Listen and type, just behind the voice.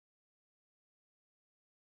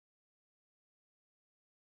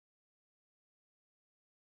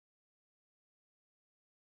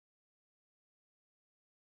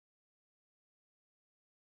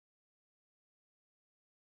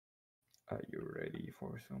Are you ready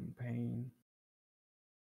for some pain?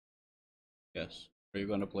 Yes. Are you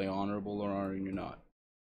gonna play honorable or are you not?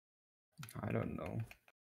 I don't know.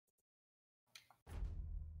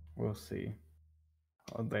 We'll see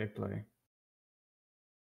how they play.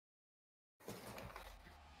 I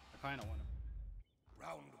kinda wanna.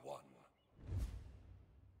 Round one.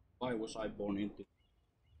 Why was I born into?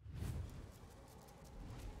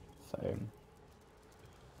 Same.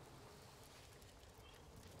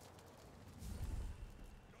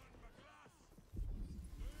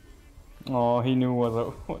 Oh, he knew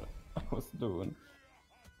what I was doing.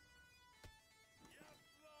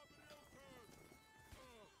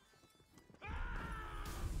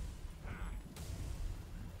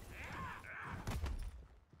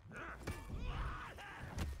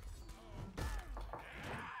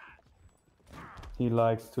 He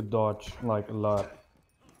likes to dodge like a lot.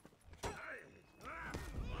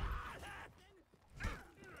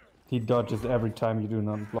 He dodges every time you do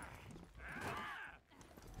not block.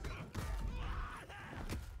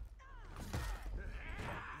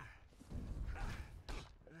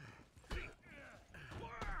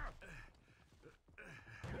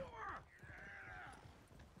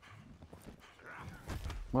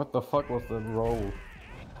 What the fuck was the roll?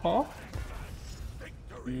 Huh?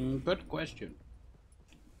 Good question.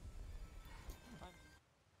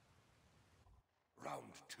 Round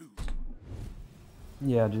two.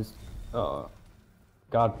 Yeah, just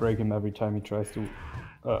guard break him every time he tries to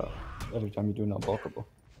every time you do not blockable.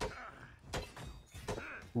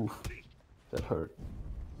 Oof, that hurt.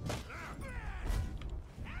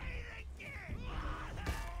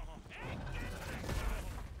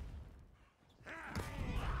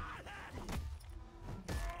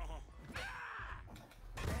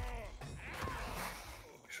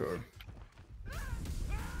 Sure.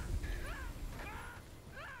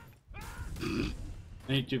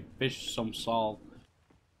 I need to fish some salt.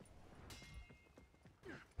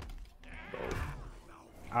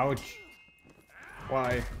 Ouch.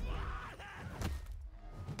 Why?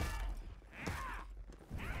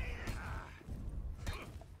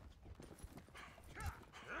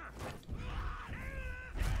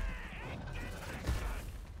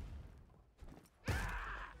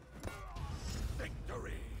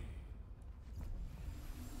 Victory.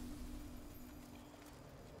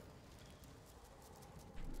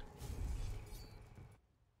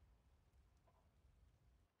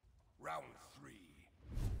 Round three.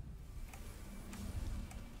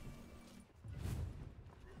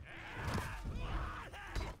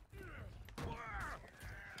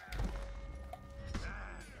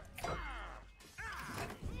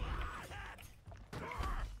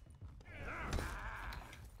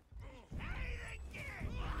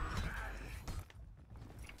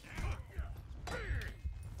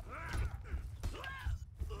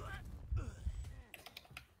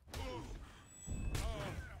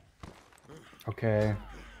 Okay.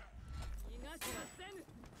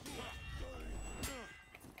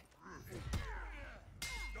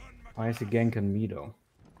 Why is he ganking me though?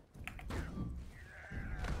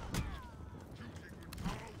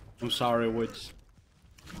 I'm sorry, Woods.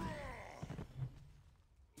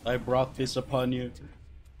 I brought this upon you.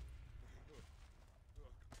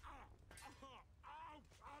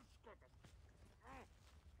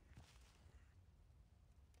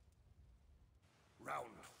 Round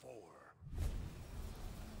four.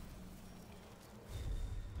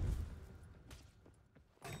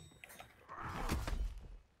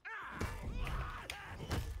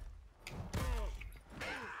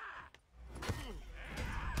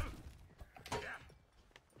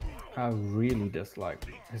 I really dislike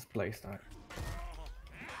his playstyle.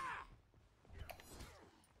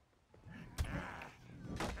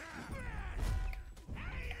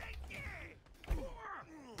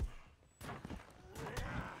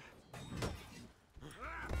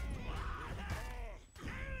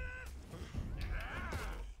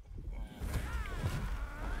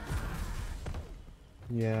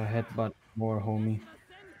 Yeah, headbutt more, homie.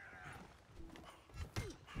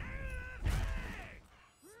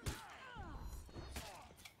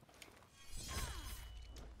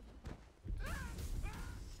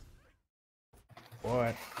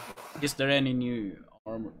 What? Is there any new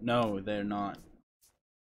armor? No, they're not.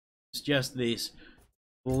 It's just these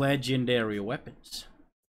legendary weapons.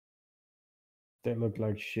 They look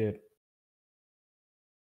like shit.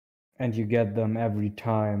 And you get them every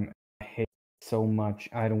time. I hate it so much.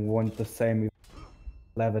 I don't want the same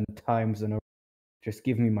 11 times in a row. Just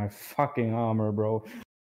give me my fucking armor, bro.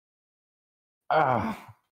 Ah.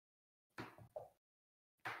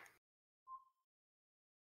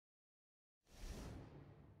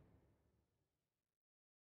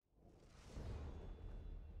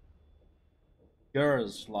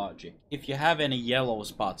 Girls' logic. If you have any yellow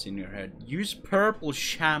spots in your head, use purple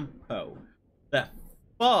shampoo. The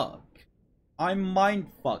fuck? I'm mind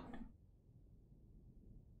fucked.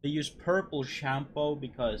 They use purple shampoo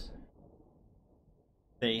because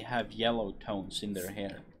they have yellow tones in their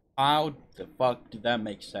hair. How the fuck did that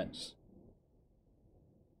make sense?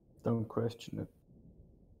 Don't question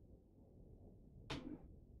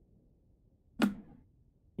it.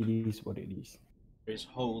 It is what it is. There's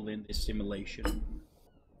hole in this simulation.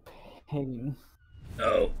 Pain.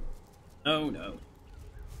 No. No, no.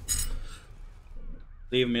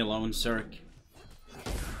 Leave me alone, Zerk.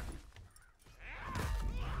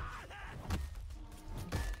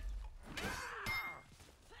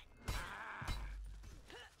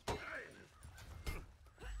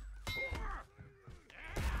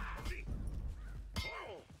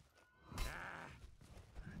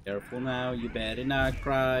 Careful now, you better not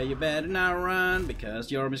cry, you better not run, because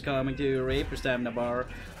Yorm coming to rape your stamina bar.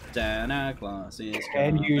 Santa Claus is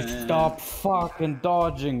Can coming. you stop fucking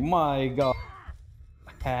dodging? My god.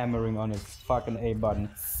 Hammering on his fucking A button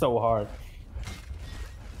so hard.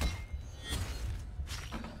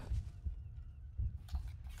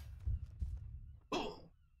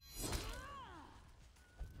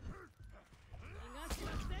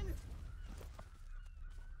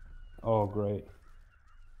 Oh, great.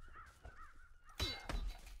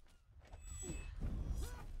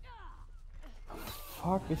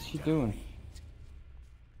 Fuck is she doing?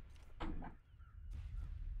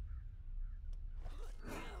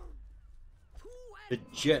 The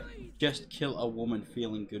just kill a woman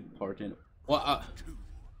feeling good part in it. What?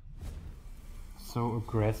 So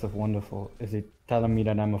aggressive, wonderful. Is he telling me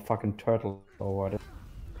that I'm a fucking turtle or what?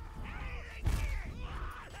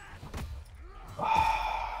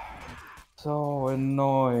 So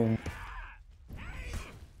annoying.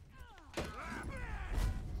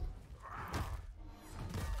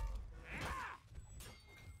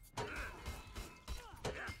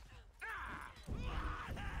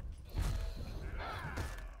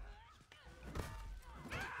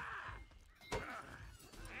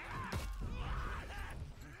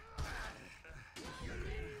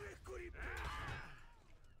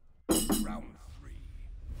 Round 3.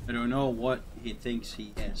 I don't know what he thinks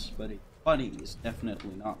he is, but funny is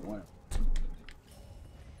definitely not one.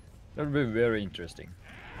 That would be very interesting.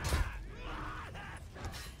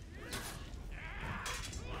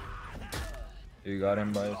 You got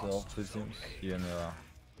him by yourself, it seems. You and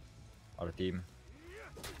our team.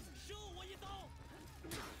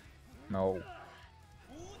 No.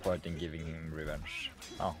 Fighting, giving him revenge.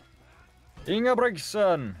 Oh.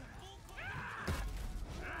 Ingebrigtsen!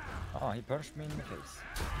 Oh, he punched me in the face.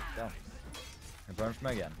 Yeah. He punched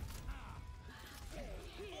me again.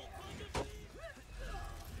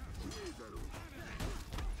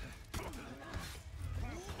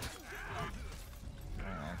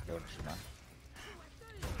 Oh, good, man.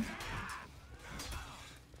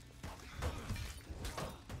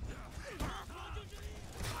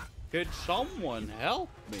 Could someone help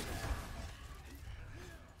me?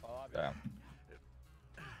 Damn.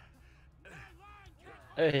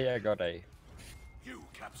 Hey, I got A. You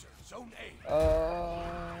capture Zone A.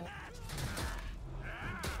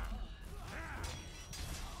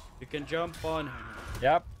 You can jump on him.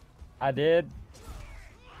 Yep, I did.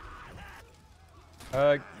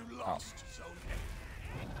 You lost Zone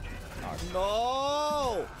A.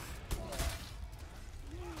 No!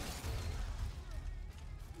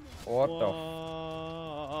 What the f-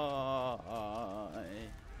 Why?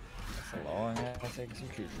 That's a long ass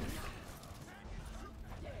execution.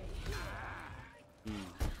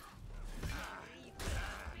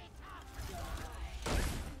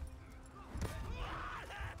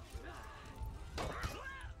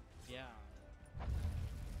 Yeah.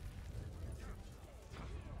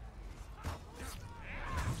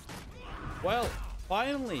 Well,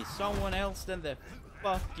 finally, someone else than the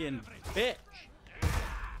fucking bitch.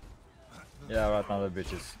 Yeah, right now the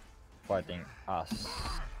bitch is fighting us,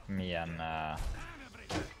 me and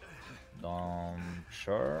Dom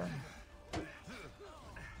sure.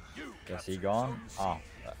 Is he gone? Oh,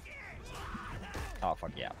 oh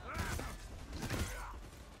fuck yeah.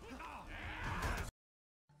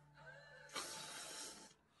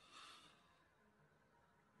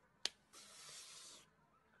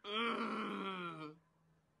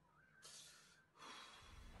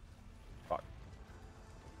 Fuck.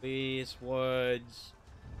 Please, Woods.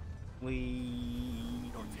 Please.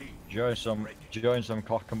 Your team Join some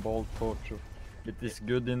cock and ball torture. It is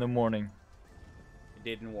good in the morning.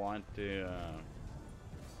 Didn't want to.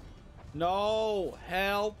 No!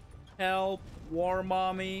 Help! Help! War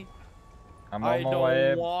mommy! I'm I on my don't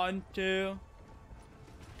way. want to.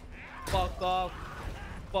 Fuck off.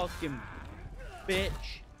 Fucking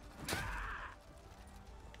bitch.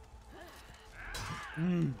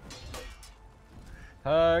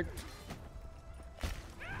 Hug.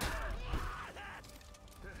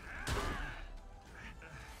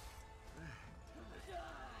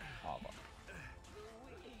 Oh, fuck.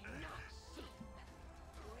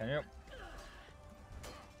 Can you?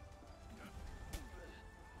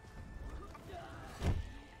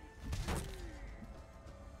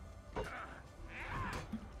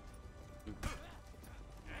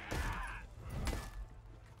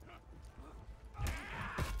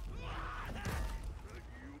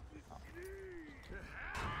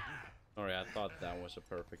 Sorry, I thought that was a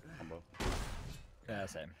perfect combo. Yeah,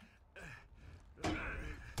 same.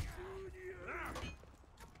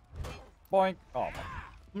 Boink. Oh, fuck.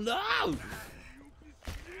 No!